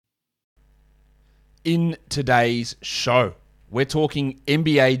In today's show, we're talking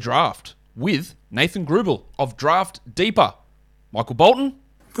NBA draft with Nathan Grubel of Draft Deeper. Michael Bolton.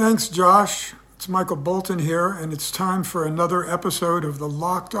 Thanks, Josh. It's Michael Bolton here, and it's time for another episode of the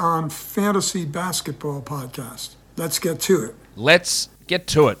Locked On Fantasy Basketball Podcast. Let's get to it. Let's get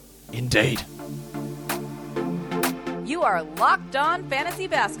to it, indeed. You are Locked On Fantasy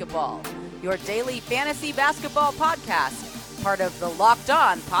Basketball, your daily fantasy basketball podcast, part of the Locked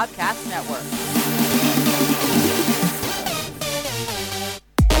On Podcast Network.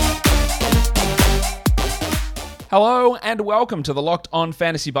 Hello and welcome to the Locked On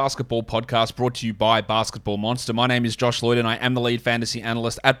Fantasy Basketball Podcast brought to you by Basketball Monster. My name is Josh Lloyd and I am the lead fantasy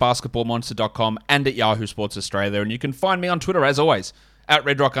analyst at basketballmonster.com and at Yahoo Sports Australia. And you can find me on Twitter as always at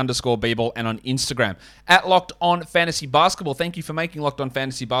redrock_bball and on Instagram at Locked On Fantasy Basketball. Thank you for making Locked On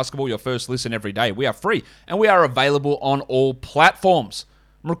Fantasy Basketball your first listen every day. We are free and we are available on all platforms.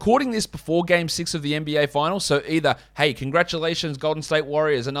 I'm recording this before Game 6 of the NBA Finals, so either, hey, congratulations, Golden State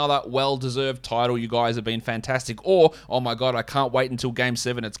Warriors, another well-deserved title, you guys have been fantastic, or, oh my god, I can't wait until Game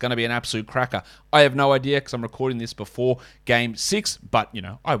 7, it's going to be an absolute cracker. I have no idea, because I'm recording this before Game 6, but,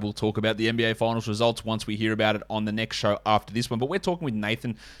 I will talk about the NBA Finals results once we hear about it on the next show after this one. But we're talking with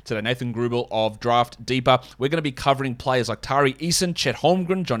Nathan today, Nathan Grubel of Draft Deeper. We're going to be covering players like Tari Eason, Chet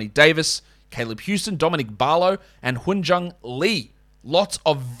Holmgren, Johnny Davis, Caleb Houston, Dominic Barlow, and Hyunjung Lee. Lots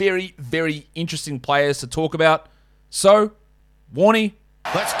of very, very interesting players to talk about. So, Warnie.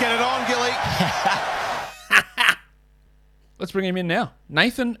 Let's get it on, Gilly. Let's bring him in now.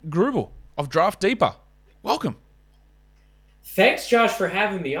 Nathan Grubel of Draft Deeper. Welcome. Thanks, Josh, for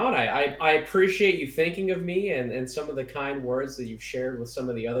having me on. I appreciate you thinking of me and some of the kind words that you've shared with some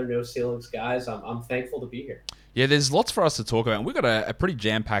of the other No Ceilings guys. I'm thankful to be here. Yeah, there's lots for us to talk about. We've got a pretty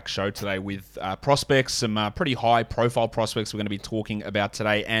jam-packed show today with prospects, some pretty high-profile prospects we're going to be talking about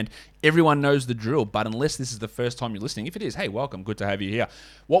today, and everyone knows the drill, but unless this is the first time you're listening, if it is, hey, welcome, good to have you here.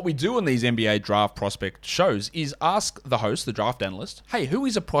 What we do on these NBA draft prospect shows is ask the host, the draft analyst, hey, who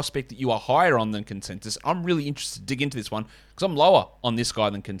is a prospect that you are higher on than consensus? I'm really interested to dig into this one, because I'm lower on this guy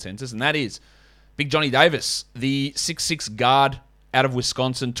than consensus, and that is Big Johnny Davis, the 6'6" guard out of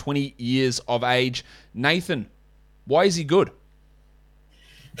Wisconsin, 20 years of age. Nathan, why is he good?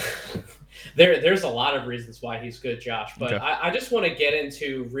 There's a lot of reasons why he's good, Josh, but okay. I just want to get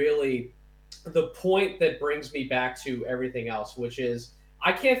into really the point that brings me back to everything else, which is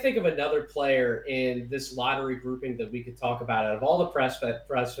I can't think of another player in this lottery grouping that we could talk about out of all the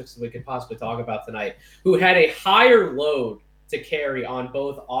prospects that we could possibly talk about tonight who had a higher load to carry on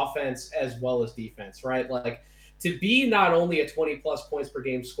both offense as well as defense, right? Like, to be not only a 20-plus points per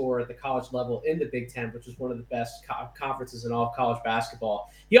game scorer at the college level in the Big Ten, which is one of the best conferences in all of college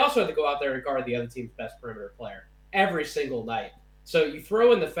basketball, he also had to go out there and guard the other team's best perimeter player every single night. So you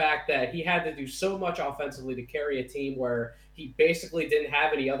throw in the fact that he had to do so much offensively to carry a team where he basically didn't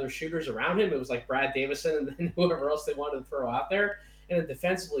have any other shooters around him. It was like Brad Davison and then whoever else they wanted to throw out there. And then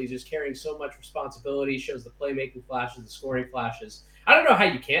defensively, he's just carrying so much responsibility, shows the playmaking flashes, the scoring flashes. I don't know how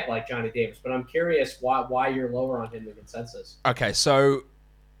you can't like Johnny Davis, but I'm curious why you're lower on him than consensus. Okay, so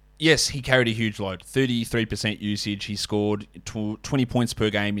yes, he carried a huge load. 33% usage. He scored 20 points per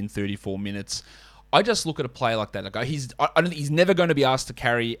game in 34 minutes. I just look at a player like that. Like I don't think he's never going to be asked to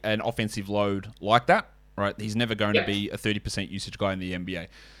carry an offensive load like that, right? He's never going to be a 30% usage guy in the NBA.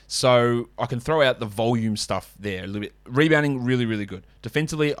 So I can throw out the volume stuff there a little bit. Rebounding, really, really good.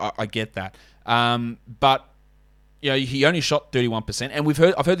 Defensively, I get that. But he only shot 31%,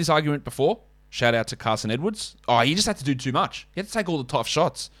 and I've heard this argument before. Shout out to Carson Edwards. Oh, he just had to do too much. He had to take all the tough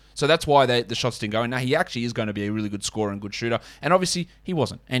shots. So that's why the shots didn't go in. Now, he actually is going to be a really good scorer and good shooter, and obviously he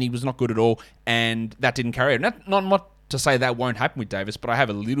wasn't, and he was not good at all, and that didn't carry it. Not to say that won't happen with Davis, but I have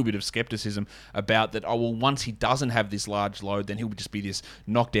a little bit of skepticism about that. Once he doesn't have this large load, then he'll just be this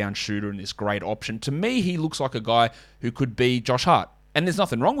knockdown shooter and this great option. To me, he looks like a guy who could be Josh Hart, and there's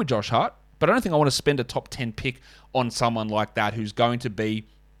nothing wrong with Josh Hart. But I don't think I want to spend a top 10 pick on someone like that who's going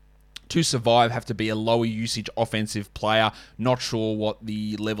to survive, have to be a lower usage offensive player. Not sure what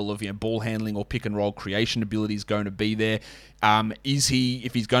the level of ball handling or pick and roll creation ability is going to be there.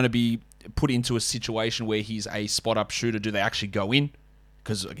 If he's going to be put into a situation where he's a spot-up shooter, do they actually go in?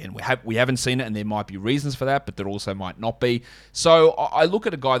 Because, again, we haven't seen it, and there might be reasons for that, but there also might not be. So I look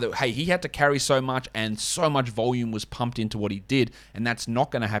at a guy that, hey, he had to carry so much, and so much volume was pumped into what he did, and that's not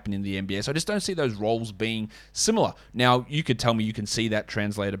going to happen in the NBA. So I just don't see those roles being similar. Now, you could tell me you can see that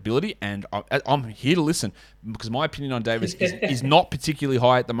translatability, and I'm here to listen, because my opinion on Davis is not particularly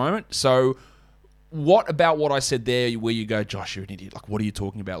high at the moment. So what about what I said there where you go, Josh, you're an idiot? Like, what are you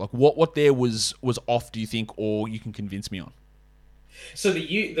talking about? Like, what there was off, do you think, or you can convince me on? So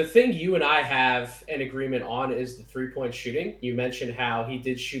the thing you and I have an agreement on is the 3-point shooting. You mentioned how he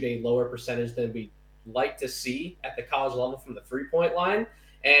did shoot a lower percentage than we like to see at the college level from the 3-point line.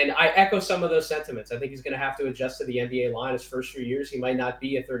 And I echo some of those sentiments. I think he's going to have to adjust to the NBA line his first few years. He might not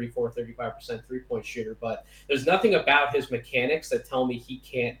be a 35% 3-point shooter, but there's nothing about his mechanics that tell me he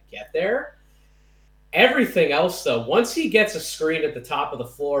can't get there. Everything else, though, once he gets a screen at the top of the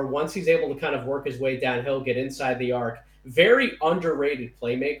floor, once he's able to kind of work his way downhill, get inside the arc, very underrated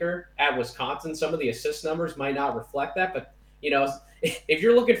playmaker at Wisconsin. Some of the assist numbers might not reflect that, but, if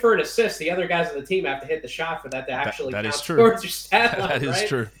you're looking for an assist, the other guys on the team have to hit the shot for that to actually that count is true. towards your stat line, That is right?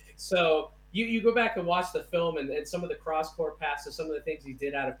 true. So you go back and watch the film and some of the cross-court passes, some of the things he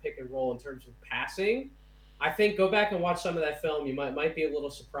did out of pick and roll in terms of passing. I think go back and watch some of that film. You might be a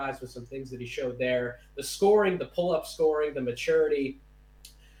little surprised with some things that he showed there. The scoring, the pull-up scoring, the maturity.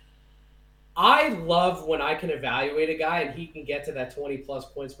 I love when I can evaluate a guy and he can get to that 20-plus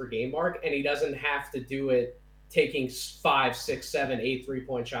points per game mark, and he doesn't have to do it taking 5, 6, 7, 8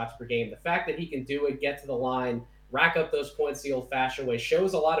 3-point shots per game. The fact that he can do it, get to the line, rack up those points the old-fashioned way,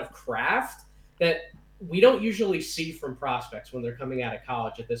 shows a lot of craft that we don't usually see from prospects when they're coming out of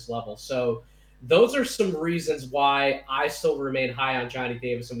college at this level. So those are some reasons why I still remain high on Johnny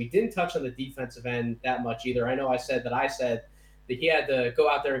Davis. And we didn't touch on the defensive end that much either. I know I said that he had to go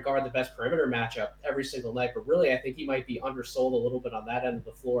out there and guard the best perimeter matchup every single night, but really I think he might be undersold a little bit on that end of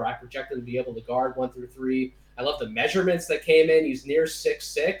the floor. I projected him to be able to guard 1 through 3. I love the measurements that came in. He's near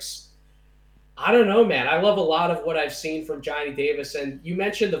 6'6". I don't know, man. I love a lot of what I've seen from Johnny Davis. And you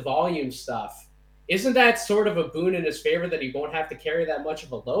mentioned the volume stuff. Isn't that sort of a boon in his favor that he won't have to carry that much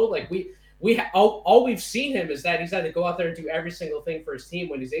of a load? Like all we've seen him is that he's had to go out there and do every single thing for his team.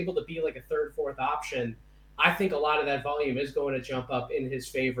 When he's able to be like a third, fourth option, I think a lot of that volume is going to jump up in his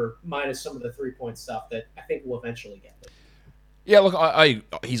favor, minus some of the 3-point stuff that I think will eventually get there. Yeah, look,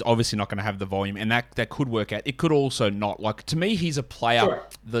 he's obviously not going to have the volume, and that could work out. It could also not. Like, to me, he's a player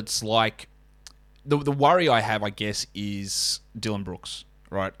that's like the worry I have, I guess, is Dylan Brooks,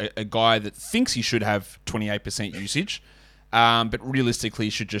 right? A guy that thinks he should have 28% usage, but realistically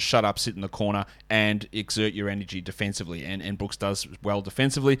should just shut up, sit in the corner, and exert your energy defensively. And Brooks does well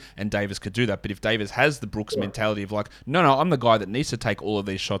defensively, and Davis could do that. But if Davis has the Brooks mentality of like, no, I'm the guy that needs to take all of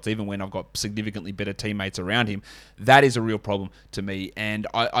these shots, even when I've got significantly better teammates around him, that is a real problem to me. And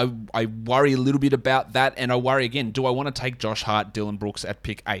I worry a little bit about that, and I worry again, do I want to take Josh Hart, Dylan Brooks at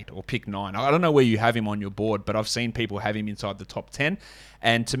pick 8 or pick 9? I don't know where you have him on your board, but I've seen people have him inside the top 10.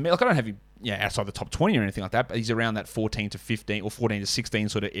 And to me, like, I don't have him outside the top 20 or anything like that, but he's around that 14 to 15 or 14 to 16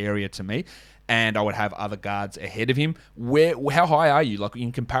 sort of area to me, and I would have other guards ahead of him. How high are you, like,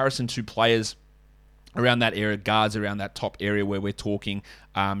 in comparison to players around that area, guards around that top area where we're talking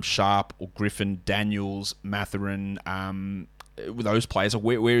Sharp or Griffin, Daniels, Mathurin, with those players?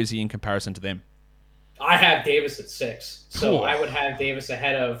 Where is he in comparison to them? I have Davis at 6. So I would have Davis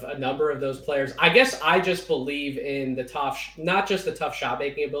ahead of a number of those players. I guess I just believe in the not just the tough shot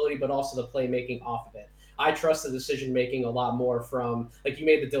making ability, but also the playmaking off of it. I trust the decision making a lot more from, like, you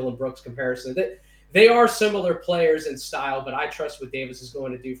made the Dylan Brooks comparison. They are similar players in style, but I trust what Davis is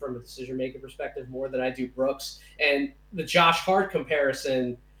going to do from a decision making perspective more than I do Brooks. And the Josh Hart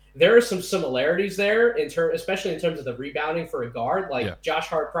comparison, there are some similarities there, especially in terms of the rebounding for a guard. Josh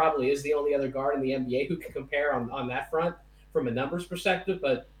Hart probably is the only other guard in the NBA who can compare on that front from a numbers perspective.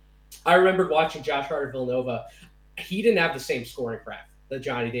 But I remember watching Josh Hart at Villanova. He didn't have the same scoring craft that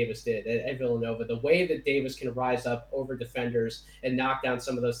Johnny Davis did at Villanova. The way that Davis can rise up over defenders and knock down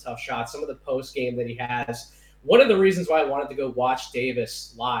some of those tough shots, some of the post game that he has. One of the reasons why I wanted to go watch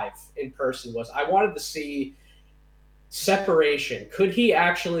Davis live in person was I wanted to see separation. Could he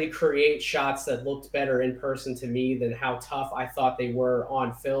actually create shots that looked better in person to me than how tough I thought they were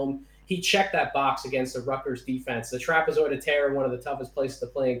on film? He checked that box against the Rutgers defense. The Trapezoid of Terror, one of the toughest places to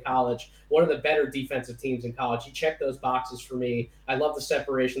play in college, one of the better defensive teams in college. He checked those boxes for me. I love the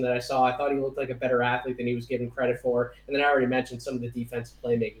separation that I saw. I thought he looked like a better athlete than he was given credit for. And then I already mentioned some of the defensive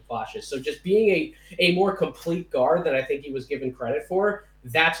playmaking flashes. So just being a more complete guard than I think he was given credit for,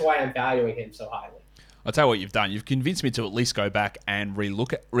 that's why I'm valuing him so highly. I'll tell you what you've done. You've convinced me to at least go back and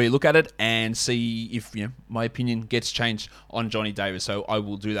relook at it and see if my opinion gets changed on Johnny Davis. So I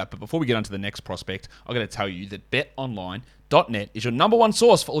will do that. But before we get on to the next prospect, I'm going to tell you that BetOnline.net is your number one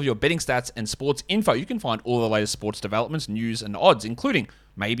source for all of your betting stats and sports info. You can find all the latest sports developments, news, and odds, including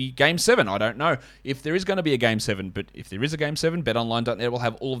Maybe Game 7, I don't know if there is going to be a Game 7, but if there is a Game 7, BetOnline.net will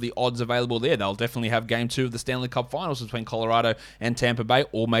have all of the odds available there. They'll definitely have Game 2 of the Stanley Cup Finals between Colorado and Tampa Bay,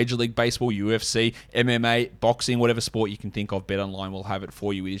 or Major League Baseball, UFC, MMA, boxing, whatever sport you can think of, BetOnline will have it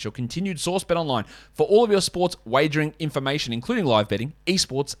for you. It is your continued source, BetOnline, for all of your sports wagering information, including live betting,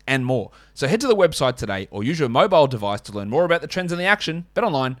 esports, and more. So head to the website today or use your mobile device to learn more about the trends and the action.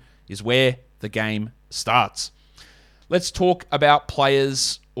 BetOnline is where the game starts. Let's talk about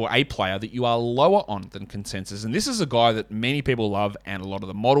players, or a player that you are lower on than consensus. And this is a guy that many people love and a lot of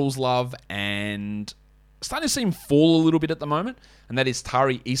the models love and starting to see him fall a little bit at the moment. And that is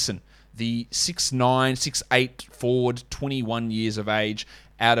Tari Eason, the 6'9", 6'8" forward, 21 years of age,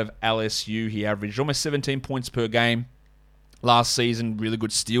 out of LSU. He averaged almost 17 points per game last season. Really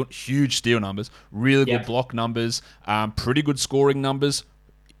good steal, huge steal numbers, really good block numbers, pretty good scoring numbers.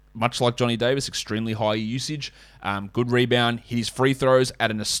 Much like Johnny Davis, extremely high usage, good rebound, hit his free throws at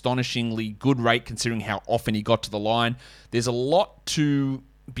an astonishingly good rate considering how often he got to the line. There's a lot to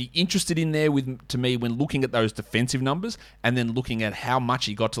be interested in there to me when looking at those defensive numbers and then looking at how much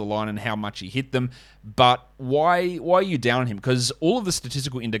he got to the line and how much he hit them. But why are you down on him? Because all of the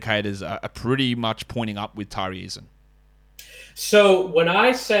statistical indicators are pretty much pointing up with Tari Eason. So when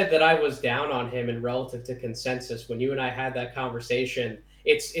I said that I was down on him in relative to consensus, when you and I had that conversation,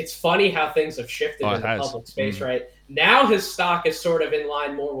 it's funny how things have shifted in the public space, right? Now his stock is sort of in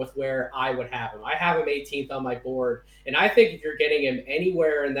line more with where I would have him. I have him 18th on my board, and I think if you're getting him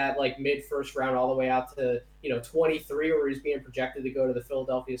anywhere in that like mid first round all the way out to 23, where he's being projected to go to the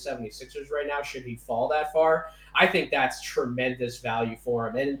Philadelphia 76ers right now, should he fall that far, I think that's tremendous value for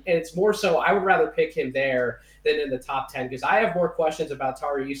him. And it's more so I would rather pick him there than in the top 10 because I have more questions about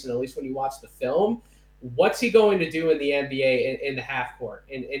Tari Eason, at least when you watch the film. What's he going to do in the NBA in the half court,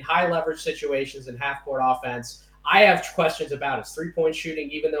 in high leverage situations and half court offense? I have questions about his three-point shooting,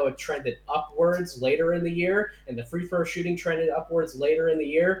 even though it trended upwards later in the year, and the free throw shooting trended upwards later in the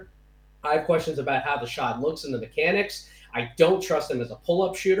year. I have questions about how the shot looks and the mechanics. I don't trust him as a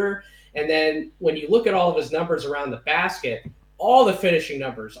pull-up shooter. And then when you look at all of his numbers around the basket, all the finishing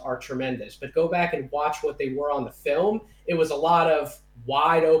numbers are tremendous. But go back and watch what they were on the film. It was a lot of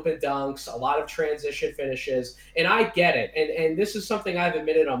wide open dunks, a lot of transition finishes, and I get it. And this is something I've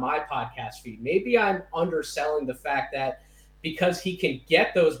admitted on my podcast feed. Maybe I'm underselling the fact that because he can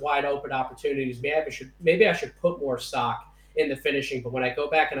get those wide open opportunities, maybe I should put more stock in the finishing. But when I go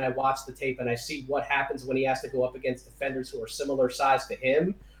back and I watch the tape and I see what happens when he has to go up against defenders who are similar size to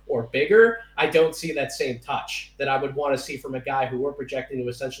him or bigger, I don't see that same touch that I would want to see from a guy who we're projecting to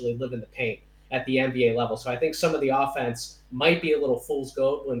essentially live in the paint at the NBA level. So I think some of the offense might be a little fool's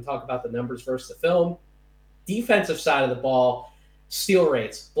gold when we talk about the numbers versus the film. Defensive side of the ball, steal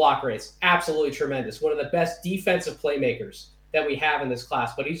rates, block rates, absolutely tremendous. One of the best defensive playmakers that we have in this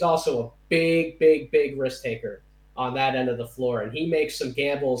class, but he's also a big risk taker on that end of the floor, and he makes some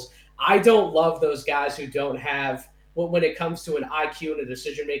gambles. I don't love those guys who don't have, when it comes to an IQ and a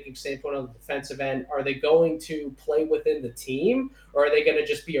decision-making standpoint on the defensive end, are they going to play within the team, or are they going to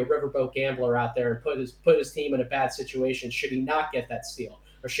just be a riverboat gambler out there and put his team in a bad situation should he not get that steal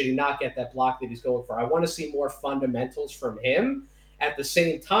or should he not get that block that he's going for? I want to see more fundamentals from him. At the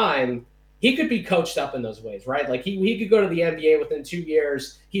same time, he could be coached up in those ways, right? Like he could go to the NBA within 2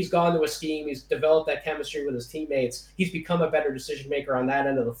 years. He's gone to a scheme. He's developed that chemistry with his teammates. He's become a better decision maker on that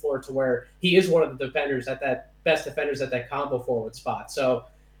end of the floor to where he is one of the defenders at that best defenders at that combo forward spot. So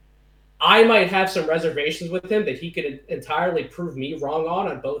I might have some reservations with him that he could entirely prove me wrong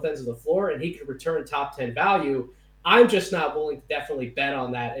on both ends of the floor, and he could return top 10 value. I'm just not willing to definitely bet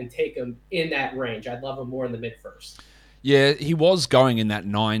on that and take him in that range. I'd love him more in the mid first. Yeah, he was going in that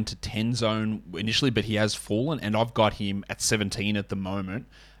 9 to 10 zone initially, but he has fallen, and I've got him at 17 at the moment.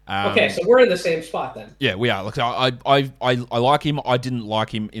 Okay, so we're in the same spot then. Yeah, we are. Look, I like him. I didn't like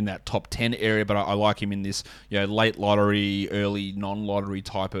him in that top 10 area, but I like him in this late lottery, early non-lottery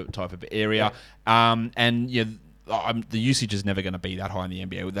type of area. Yeah. The usage is never going to be that high in the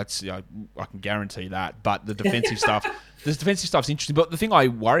NBA. That's I can guarantee that. But the defensive stuff's interesting. But the thing I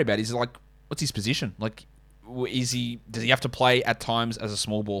worry about is like, what's his position? Like, does he have to play at times as a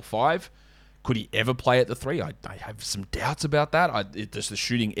small ball 5? Could he ever play at the 3? I have some doubts about that. Does the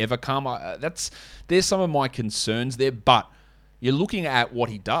shooting ever come? There's some of my concerns there. But you're looking at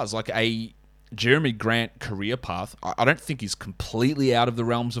what he does, like a Jeremy Grant career path. I don't think he's completely out of the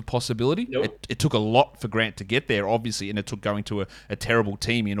realms of possibility. Nope. It took a lot for Grant to get there, obviously, and it took going to a terrible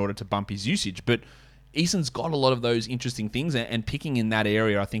team in order to bump his usage. But Eason's got a lot of those interesting things, and picking in that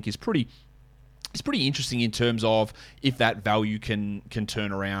area, I think, is pretty interesting in terms of if that value can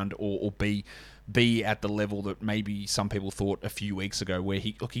turn around or be be at the level that maybe some people thought a few weeks ago, where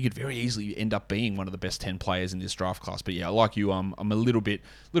he could very easily end up being one of the best 10 players in this draft class. But yeah, like you, I'm a little bit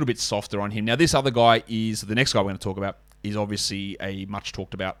softer on him. Now, this other guy is the next guy we're going to talk about. Is obviously a much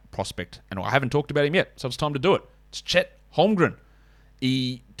talked about prospect, and I haven't talked about him yet, so it's time to do it. It's Chet Holmgren.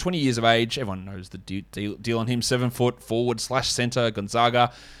 20 years of age. Everyone knows the deal on him. 7 foot forward/center.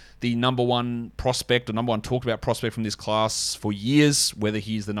 Gonzaga. The number one prospect, or number one talked about prospect from this class for years. Whether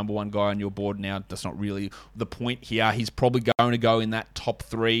he's the number one guy on your board now, that's not really the point here. He's probably going to go in that top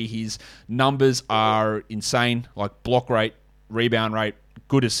 3. His numbers are insane, like block rate, rebound rate,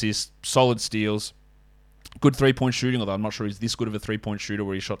 good assists, solid steals, good three-point shooting, although I'm not sure he's this good of a three-point shooter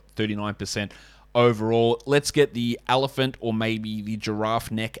where he shot 39% overall. Let's get the elephant, or maybe the giraffe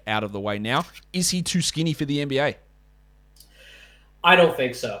neck, out of the way now. Is he too skinny for the NBA? I don't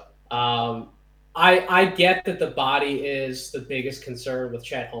think so. I get that the body is the biggest concern with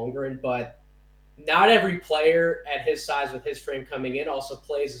Chet Holmgren, but not every player at his size with his frame coming in also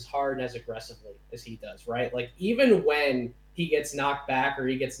plays as hard and as aggressively as he does, right? Like, even when he gets knocked back or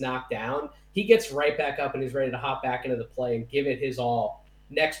he gets knocked down, he gets right back up and he's ready to hop back into the play and give it his all.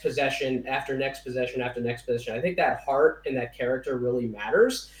 Next possession after next possession after next possession. I think that heart and that character really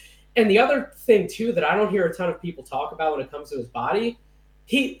matters. And the other thing, too, that I don't hear a ton of people talk about when it comes to his body,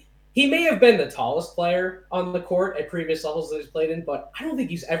 he may have been the tallest player on the court at previous levels that he's played in, but I don't think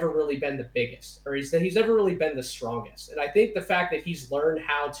he's ever really been the biggest, or he's ever really been the strongest. And I think the fact that he's learned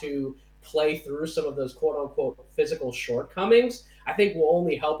how to play through some of those quote-unquote physical shortcomings, I think will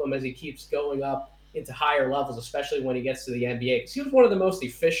only help him as he keeps going up into higher levels, especially when he gets to the NBA. Because he was one of the most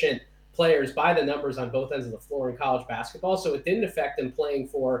efficient players by the numbers on both ends of the floor in college basketball, so it didn't affect him playing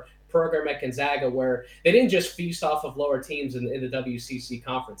for program at Gonzaga, where they didn't just feast off of lower teams in the WCC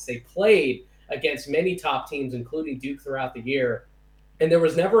conference. They played against many top teams, including Duke, throughout the year. And there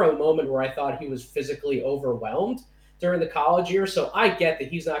was never a moment where I thought he was physically overwhelmed during the college year. So I get that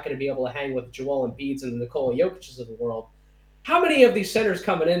he's not going to be able to hang with Joel Embiid's and the Nikola Jokic's of the world. How many of these centers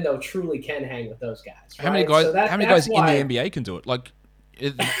coming in, though, truly can hang with those guys? Right? How many guys in the NBA can do it? Like,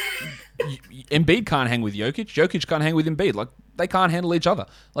 Embiid can't hang with Jokic. Jokic can't hang with Embiid. Like, they can't handle each other.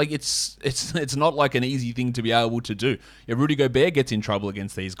 Like, it's not like an easy thing to be able to do. Yeah, Rudy Gobert gets in trouble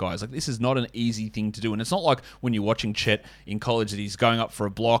against these guys. Like, this is not an easy thing to do. And it's not like when you're watching Chet in college that he's going up for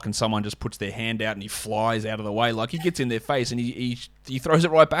a block and someone just puts their hand out and he flies out of the way. Like, he gets in their face and he throws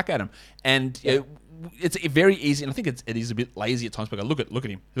it right back at him. And it's very easy, and I think it is a bit lazy at times. But look at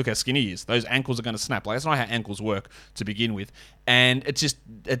him. Look how skinny he is. Those ankles are going to snap. Like, that's not how ankles work to begin with. And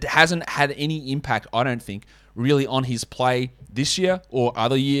it hasn't had any impact, I don't think, really on his play this year or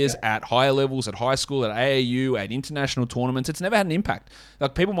other years at higher levels, at high school, at AAU, at international tournaments. It's never had an impact.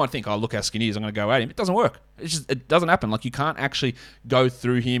 Like, people might think, oh, look how skinny he is, I'm going to go at him. It doesn't work. It doesn't happen. Like, you can't actually go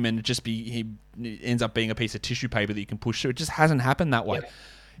through him and he ends up being a piece of tissue paper that you can push through. It just hasn't happened that way. Yeah.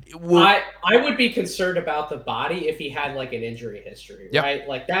 I would be concerned about the body if he had like an injury history, right?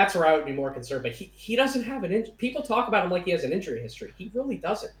 Like, that's where I would be more concerned. But he doesn't have an injury. People talk about him like he has an injury history. He really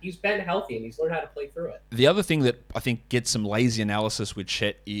doesn't. He's been healthy and he's learned how to play through it. The other thing that I think gets some lazy analysis with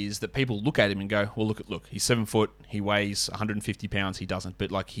Chet is that people look at him and go, well, look, he's 7 foot, he weighs 150 pounds, he doesn't.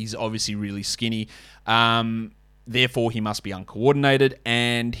 But like, he's obviously really skinny. Therefore, he must be uncoordinated,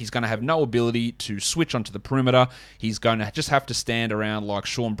 and he's going to have no ability to switch onto the perimeter. He's going to just have to stand around like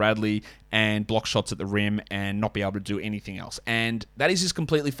Sean Bradley and block shots at the rim and not be able to do anything else. And that is just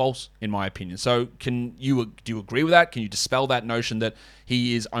completely false, in my opinion. So do you agree with that? Can you dispel that notion that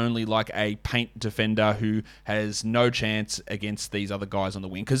he is only like a paint defender who has no chance against these other guys on the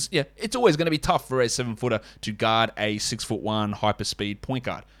wing? Because, yeah, it's always going to be tough for a 7-footer to guard a 6'1" hyperspeed point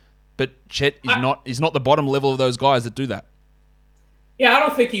guard. But Chet is not the bottom level of those guys that do that. Yeah, I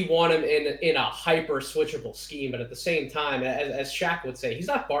don't think you want him in a hyper switchable scheme, but at the same time, as Shaq would say, he's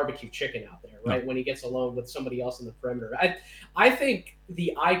not barbecue chicken out there, right? No. When he gets alone with somebody else in the perimeter. I think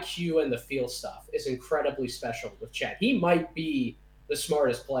the IQ and the feel stuff is incredibly special with Chet. He might be the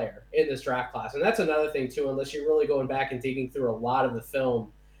smartest player in this draft class. And that's another thing, too, unless you're really going back and digging through a lot of the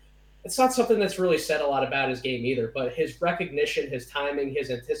film. It's not something that's really said a lot about his game either, but his recognition, his timing,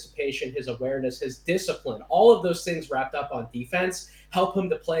 his anticipation, his awareness, his discipline, all of those things wrapped up on defense help him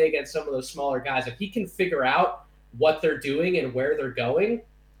to play against some of those smaller guys. If he can figure out what they're doing and where they're going,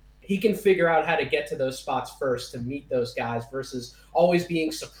 he can figure out how to get to those spots first to meet those guys versus always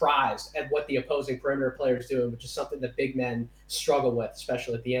being surprised at what the opposing perimeter players do, which is something that big men struggle with,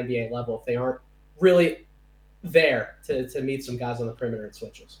 especially at the NBA level, if they aren't really there to meet some guys on the perimeter and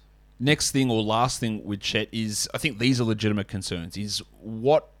switches. Next thing or last thing with Chet is, I think these are legitimate concerns, is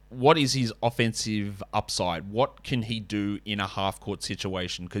what what is his offensive upside? What can he do in a half-court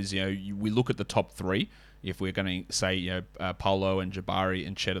situation? Because, we look at the top three. If we're going to say, Paolo and Jabari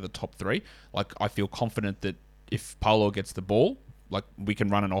and Chet are the top three, like, I feel confident that if Paolo gets the ball, like, we can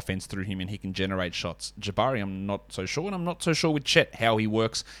run an offense through him and he can generate shots. Jabari, I'm not so sure, and I'm not so sure with Chet how he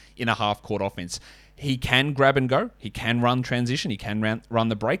works in a half-court offense. He can grab and go. He can run transition. He can run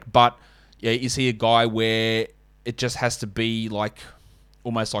the break. But is he a guy where it just has to be like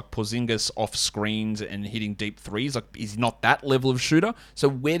almost like Porzingis off screens and hitting deep threes? Like, he's not that level of shooter. So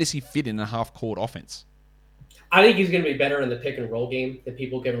where does he fit in a half-court offense? I think he's going to be better in the pick and roll game than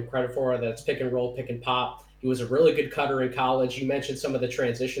people give him credit for. That's pick and roll, pick and pop. He was a really good cutter in college. You mentioned some of the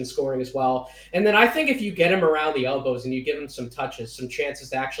transition scoring as well. And then I think if you get him around the elbows and you give him some touches, some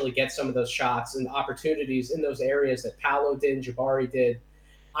chances to actually get some of those shots and opportunities in those areas that Paolo did and Jabari did,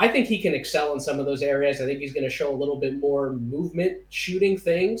 I think he can excel in some of those areas. I think he's going to show a little bit more movement shooting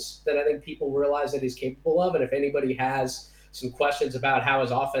things that I think people realize that he's capable of. And if anybody has some questions about how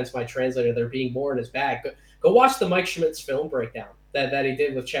his offense might translate or there being more in his bag, go watch the Mike Schmitz film breakdown that he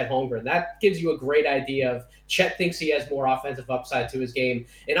did with Chet Holmgren. That gives you a great idea of Chet thinks he has more offensive upside to his game.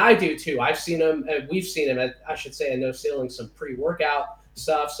 And I do too. I've seen him, we've seen him, I should say, I know Ceiling, some pre-workout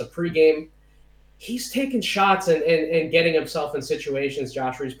stuff, some pre-game. He's taking shots and getting himself in situations,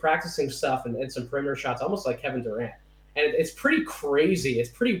 Josh, where he's practicing stuff and some perimeter shots, almost like Kevin Durant. And it's pretty crazy. It's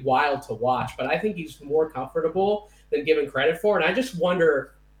pretty wild to watch. But I think he's more comfortable than given credit for. And I just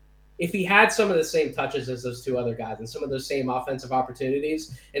wonder if he had some of the same touches as those two other guys and some of those same offensive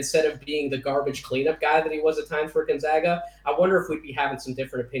opportunities, instead of being the garbage cleanup guy that he was at times for Gonzaga, I wonder if we'd be having some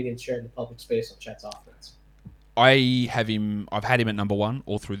different opinions shared in the public space on Chet's offense. I've had him at number one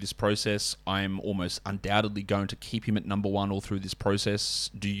all through this process. I'm almost undoubtedly going to keep him at number one all through this process.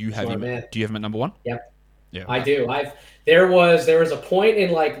 Do you have him? Do you have him at number one? Yep. Yeah, I do. There was a point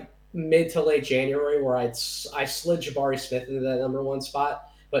in like mid to late January where I slid Jabari Smith into that number one spot.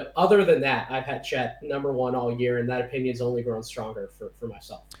 But other than that, I've had Chet number one all year, and that opinion's only grown stronger for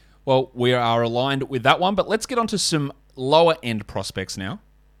myself. Well, we are aligned with that one, but let's get on to some lower-end prospects now.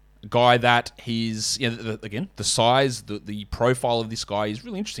 A guy that he's, again, the size, the profile of this guy is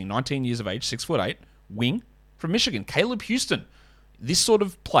really interesting. 19 years of age, 6'8", wing from Michigan, Caleb Houston. This sort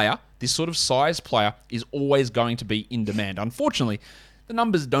of player, this sort of size player is always going to be in demand. Unfortunately, the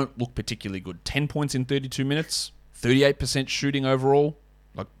numbers don't look particularly good. 10 points in 32 minutes, 38% shooting overall,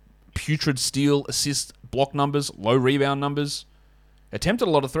 like putrid steal, assist, block numbers, low rebound numbers. Attempted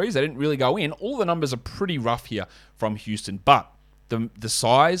a lot of threes. They didn't really go in. All the numbers are pretty rough here from Houston. But the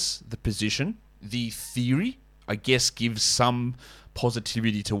size, the position, the theory, I guess, gives some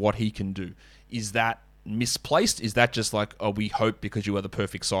positivity to what he can do. Is that misplaced? Is that just like, oh, we hope because you are the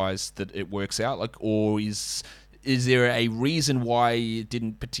perfect size that it works out? Like, or is there a reason why it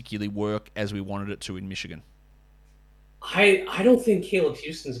didn't particularly work as we wanted it to in Michigan? I don't think Caleb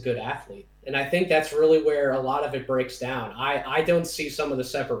Houston's a good athlete. And I think that's really where a lot of it breaks down. I don't see some of the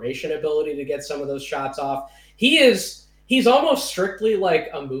separation ability to get some of those shots off. He's almost strictly like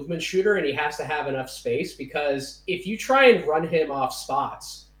a movement shooter, and he has to have enough space, because if you try and run him off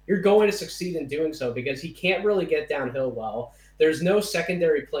spots, you're going to succeed in doing so, because he can't really get downhill well. There's no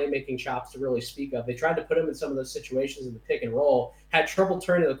secondary playmaking chops to really speak of. They tried to put him in some of those situations in the pick and roll, had trouble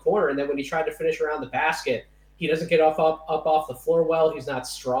turning the corner, and then when he tried to finish around the basket, he doesn't get up off the floor well. He's not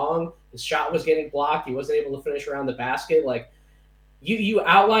strong. His shot was getting blocked. He wasn't able to finish around the basket. Like, you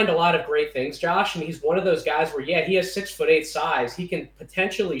outlined a lot of great things, Josh, and he's one of those guys where, yeah, he has 6'8" size. He can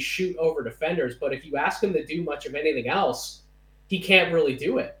potentially shoot over defenders, but if you ask him to do much of anything else, he can't really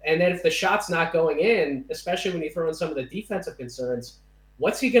do it. And then if the shot's not going in, especially when you throw in some of the defensive concerns,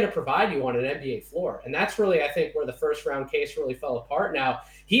 what's he going to provide you on an NBA floor? And that's really, I think, where the first-round case really fell apart. Now,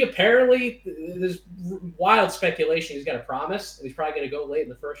 he apparently, there's wild speculation he's got a promise, and he's probably going to go late in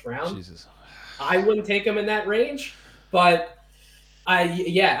the first round. Jesus. I wouldn't take him in that range, but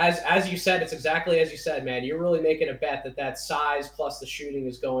as you said, it's exactly as you said, man. You're really making a bet that size plus the shooting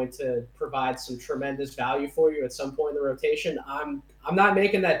is going to provide some tremendous value for you at some point in the rotation. I'm not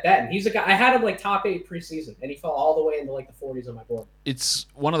making that bet. And he's a guy, I had him like top 8 preseason, and he fell all the way into like the 40s on my board. It's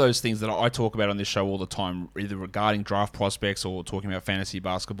one of those things that I talk about on this show all the time, either regarding draft prospects or talking about fantasy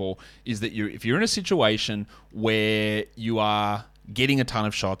basketball, is that if you're in a situation where you are getting a ton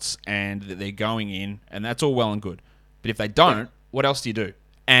of shots and that they're going in, and that's all well and good. But if they don't, what else do you do?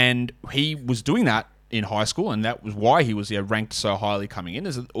 And he was doing that in high school, and that was why he was ranked so highly coming in.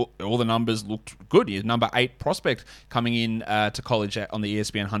 All the numbers looked good. He's number 8 prospect coming in to college on the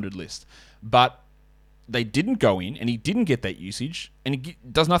ESPN 100 list. But they didn't go in and he didn't get that usage and he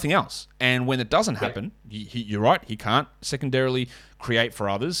does nothing else. And when it doesn't happen, you're right, he can't secondarily create for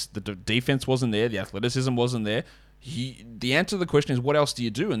others. The defense wasn't there. The athleticism wasn't there. The answer to the question is, what else do you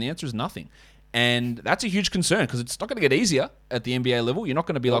do? And the answer is nothing. And that's a huge concern because it's not going to get easier at the NBA level. You're not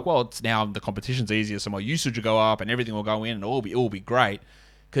going to be like, well, it's now the competition's easier, so my usage will go up and everything will go in and it will be great,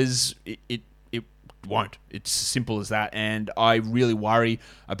 because it won't. It's simple as that. And I really worry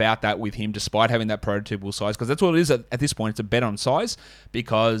about that with him, despite having that prototypical size, because that's what it is at this point. It's a bet on size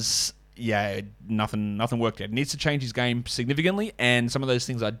because, nothing worked out. He needs to change his game significantly, and some of those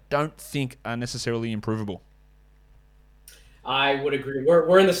things I don't think are necessarily improvable. I would agree.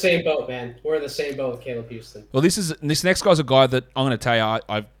 We're in the same boat, man. We're in the same boat with Caleb Houston. Well, this next guy's a guy that I'm going to tell you,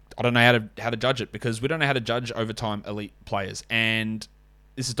 I don't know how to judge it, because we don't know how to judge overtime elite players. And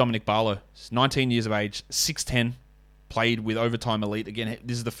this is Dominic Barlow. He's 19 years of age, 6'10", played with overtime elite. Again,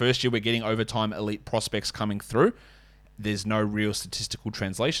 this is the first year we're getting overtime elite prospects coming through. There's no real statistical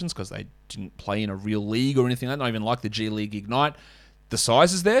translations because they didn't play in a real league or anything like that, not even like the G League Ignite. The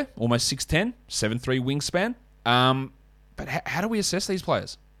size is there, almost 6'10", 7'3" wingspan. But how do we assess these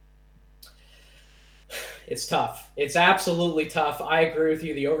players? It's tough. It's absolutely tough. I agree with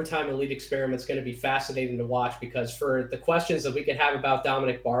you. The overtime elite experiment is going to be fascinating to watch, because for the questions that we could have about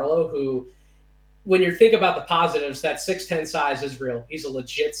Dominic Barlow, who, when you think about the positives, that 6'10" size is real. He's a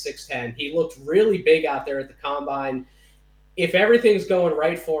legit 6'10". He looked really big out there at the combine. If everything's going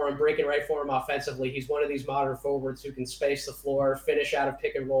right for him, breaking right for him offensively, he's one of these modern forwards who can space the floor, finish out of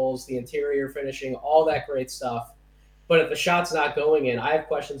pick and rolls, the interior finishing, all that great stuff. But if the shot's not going in, I have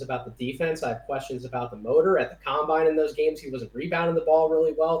questions about the defense. I have questions about the motor. At the combine in those games, he wasn't rebounding the ball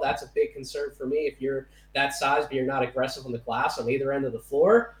really well. That's a big concern for me. If you're that size, but you're not aggressive on the glass on either end of the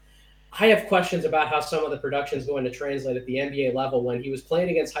floor. I have questions about how some of the production is going to translate at the NBA level when he was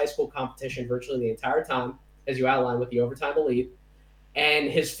playing against high school competition virtually the entire time, as you outlined with the overtime elite. And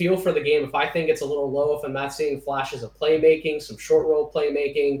his feel for the game, if I think it's a little low, if I'm not seeing flashes of playmaking, some short roll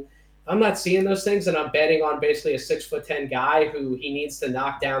playmaking, I'm not seeing those things, and I'm betting on basically a 6'10" guy who he needs to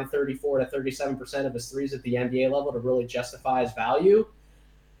knock down 34 to 37% of his threes at the NBA level to really justify his value.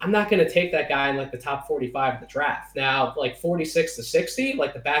 I'm not going to take that guy in like the top 45 of the draft. Now, like 46 to 60,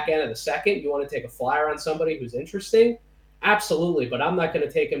 like the back end of the second, you want to take a flyer on somebody who's interesting? Absolutely, but I'm not going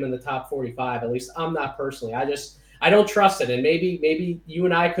to take him in the top 45. At least I'm not personally. I don't trust it, and maybe you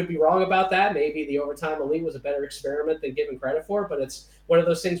and I could be wrong about that. Maybe the overtime elite was a better experiment than given credit for, but it's one of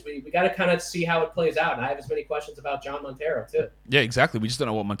those things we got to kind of see how it plays out. And I have as many questions about John Montero too. Yeah, exactly. We just don't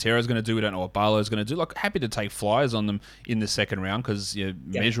know what Montero's going to do. We don't know what Barlow's going to do. Like, happy to take flyers on them in the second round because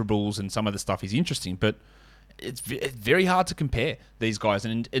measurables and some of the stuff is interesting, but it's very hard to compare these guys.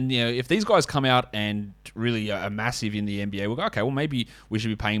 And if these guys come out and really are massive in the NBA, we'll go, okay, well, maybe we should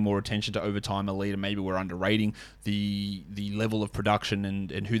be paying more attention to overtime elite, and maybe we're underrating the level of production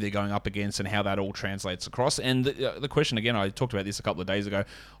and who they're going up against and how that all translates across. And the question, again, I talked about this a couple of days ago.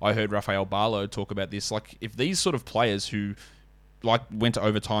 I heard Rafael Barlow talk about this. Like, if these sort of players who went to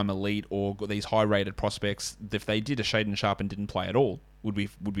overtime elite or got these high-rated prospects, if they did a Shaedon Sharpe and didn't play at all, would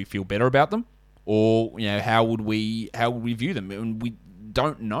we feel better about them? Or how would we view them? And we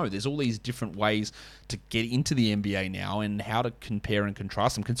don't know. There's all these different ways to get into the NBA now, and how to compare and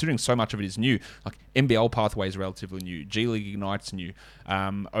contrast them, considering so much of it is new. Like, NBL pathway is relatively new, G League Ignite's new,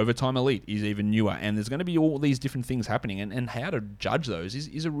 overtime elite is even newer, and there's going to be all these different things happening, and how to judge those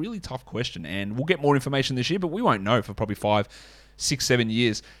is a really tough question. And we'll get more information this year, but we won't know for probably 5, 6, 7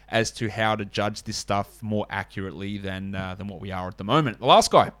 years as to how to judge this stuff more accurately than what we are at the moment. The last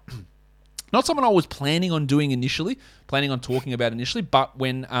guy. Not someone I was planning on talking about initially, but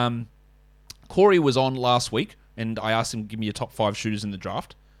when Corey was on last week and I asked him to give me your top 5 shooters in the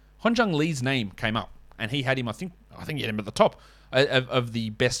draft, Hyunjung Lee's name came up, and he had him, I think he had him at the top of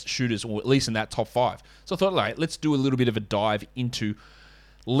the best shooters, or at least in that top 5. So I thought, all right, let's do a little bit of a dive into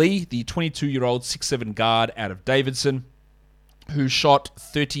Lee, the 22-year-old 6'7" guard out of Davidson, who shot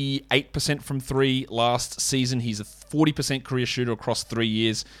 38% from 3 last season. He's a 40% career shooter across 3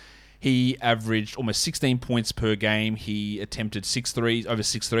 years. He averaged almost 16 points per game. He attempted over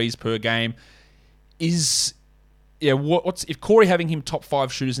 6 threes per game. What's if Corey having him top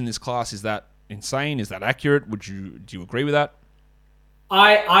 5 shooters in this class, is that insane? Is that accurate? Do you agree with that?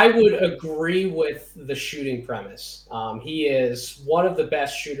 I would agree with the shooting premise. He is one of the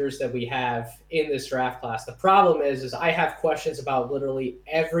best shooters that we have in this draft class. The problem is I have questions about literally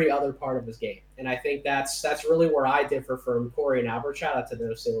every other part of his game. And I think that's really where I differ from Corey and Albert. Shout out to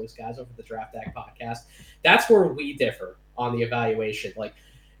those St. Louis guys over the Draft Act podcast. That's where we differ on the evaluation. Like,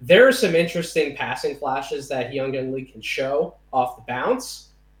 there are some interesting passing flashes that Hyunjung Lee can show off the bounce.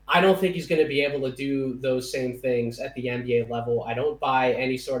 I don't think he's going to be able to do those same things at the NBA level. I don't buy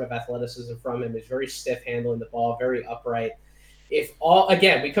any sort of athleticism from him. He's very stiff handling the ball, very upright.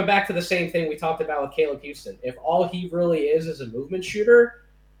 Again, we come back to the same thing we talked about with Caleb Houston. If all he really is a movement shooter,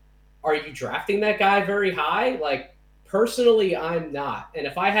 are you drafting that guy very high? Like, personally, I'm not. And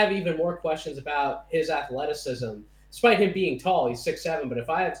if I have even more questions about his athleticism, despite him being tall, he's 6'7", but if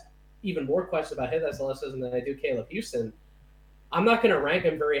I have even more questions about his athleticism than I do Caleb Houston, I'm not going to rank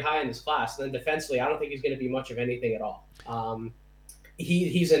him very high in this class. And then defensively, I don't think he's going to be much of anything at all.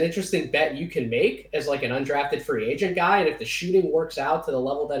 He's an interesting bet you can make as like an undrafted free agent guy. And if the shooting works out to the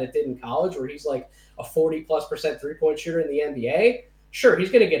level that it did in college, where he's like a 40+% three-point shooter in the NBA, sure,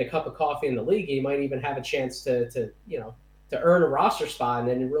 he's going to get a cup of coffee in the league. He might even have a chance to earn a roster spot and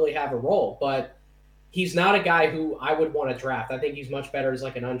then really have a role. But he's not a guy who I would want to draft. I think he's much better as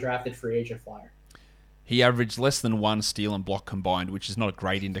like an undrafted free agent flyer. He averaged less than 1 steal and block combined, which is not a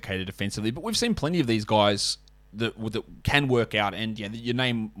great indicator defensively. But we've seen plenty of these guys that can work out. And your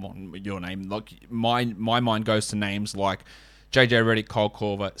name, like my mind goes to names like JJ Redick, Kyle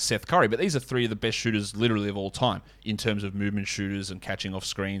Korver, Seth Curry. But these are 3 of the best shooters literally of all time in terms of movement shooters and catching off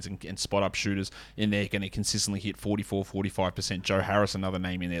screens and spot-up shooters. In there, going to consistently hit 44, 45%. Joe Harris, another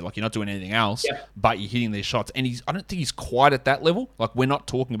name in there. Like, you're not doing anything else, but you're hitting their shots. And I don't think he's quite at that level. Like, we're not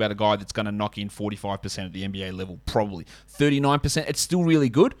talking about a guy that's going to knock in 45% at the NBA level, probably. 39%, it's still really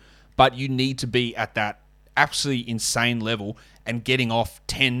good, but you need to be at that absolutely insane level and getting off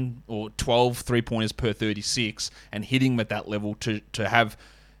 10 or 12 three-pointers per 36 and hitting them at that level to have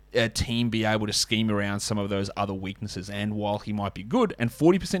a team be able to scheme around some of those other weaknesses. And while he might be good, and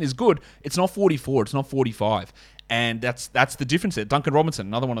 40% is good, it's not 44, it's not 45. And that's the difference there. Duncan Robinson,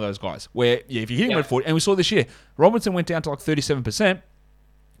 another one of those guys, where if you hit him at 40, and we saw this year, Robinson went down to like 37%,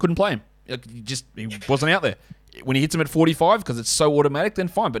 couldn't play him. He wasn't out there. When he hits him at 45, because it's so automatic, then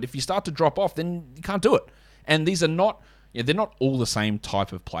fine. But if you start to drop off, then you can't do it. And these are not, they're not all the same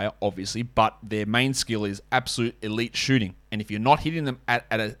type of player, obviously, but their main skill is absolute elite shooting. And if you're not hitting them at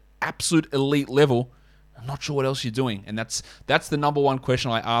an absolute elite level, I'm not sure what else you're doing. And that's the number one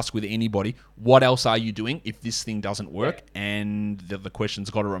question I ask with anybody. What else are you doing if this thing doesn't work? And the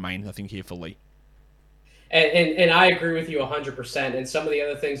question's got to remain, I think, here for Lee. And I agree with you 100%. And some of the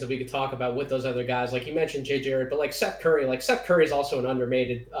other things that we could talk about with those other guys, like you mentioned Jay Jarrett, but like Seth Curry is also an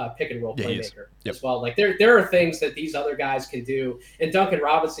underrated pick and roll playmaker as well. Like there are things that these other guys can do. And Duncan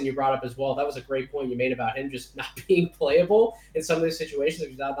Robinson, you brought up as well. That was a great point you made about him just not being playable in some of these situations. If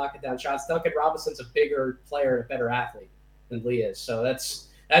he's not knocking down shots, Duncan Robinson's a bigger player and a better athlete than Lee is. So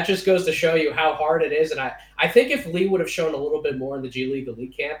that just goes to show you how hard it is. And I think if Lee would have shown a little bit more in the G League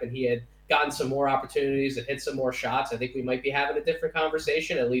Elite camp and he had gotten some more opportunities and hit some more shots, I think we might be having a different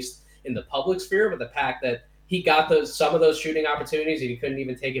conversation, at least in the public sphere. But the fact that he got some of those shooting opportunities and he couldn't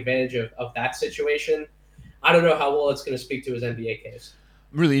even take advantage of that situation, I don't know how well it's going to speak to his NBA case.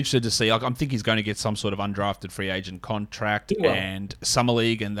 I'm really interested to see. I think he's going to get some sort of undrafted free agent contract and summer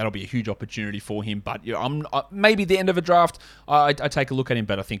league, and that'll be a huge opportunity for him. But maybe the end of a draft, I take a look at him,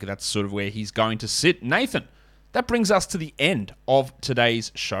 but I think that's sort of where he's going to sit. Nathan, that brings us to the end of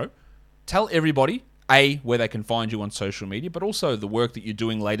today's show. Tell everybody, where they can find you on social media, but also the work that you're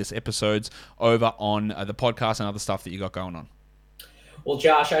doing, latest episodes over on the podcast and other stuff that you got going on. Well,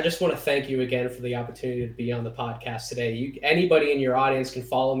 Josh, I just want to thank you again for the opportunity to be on the podcast today. Anybody in your audience can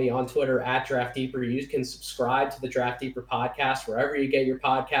follow me on Twitter at Draft Deeper. You can subscribe to the Draft Deeper podcast wherever you get your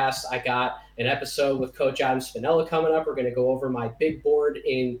podcasts. I got an episode with Coach Adam Spinella coming up. We're going to go over my big board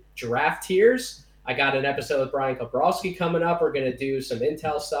in draft tiers. I got an episode with Brian Kobrowski coming up. We're going to do some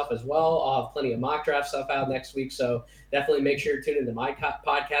intel stuff as well. I'll have plenty of mock draft stuff out next week. So definitely make sure you're tuned into my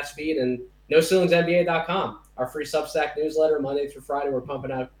podcast feed and NoCeilingsNBA.com, our free Substack newsletter, Monday through Friday. We're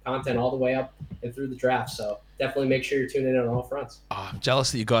pumping out content all the way up and through the draft. So definitely make sure you're tuning in on all fronts. I'm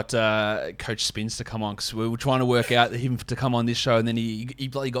jealous that you got Coach Spins to come on, because we were trying to work out him to come on this show, and then he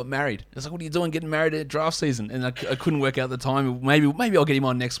bloody got married. I was like, what are you doing getting married at draft season? And I couldn't work out the time. Maybe I'll get him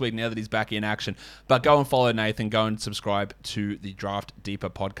on next week now that he's back in action. But go and follow Nathan. Go and subscribe to the Draft Deeper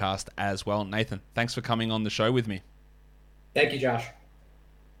podcast as well. Nathan, thanks for coming on the show with me. Thank you, Josh.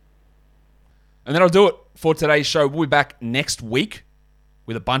 And that'll do it for today's show. We'll be back next week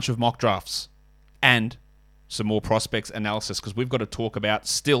with a bunch of mock drafts and some more prospects analysis, because we've got to talk about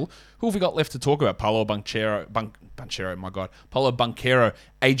still, who have we got left to talk about? Paolo Banchero,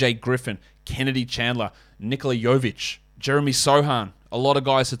 AJ Griffin, Kennedy Chandler, Nikola Jovic, Jeremy Sohan. A lot of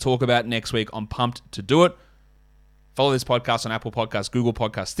guys to talk about next week. I'm pumped to do it. Follow this podcast on Apple Podcasts, Google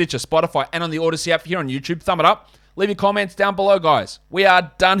Podcasts, Stitcher, Spotify, and on the Odyssey app here on YouTube. Thumb it up. Leave your comments down below, guys. We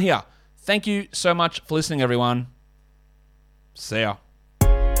are done here. Thank you so much for listening, everyone. See ya.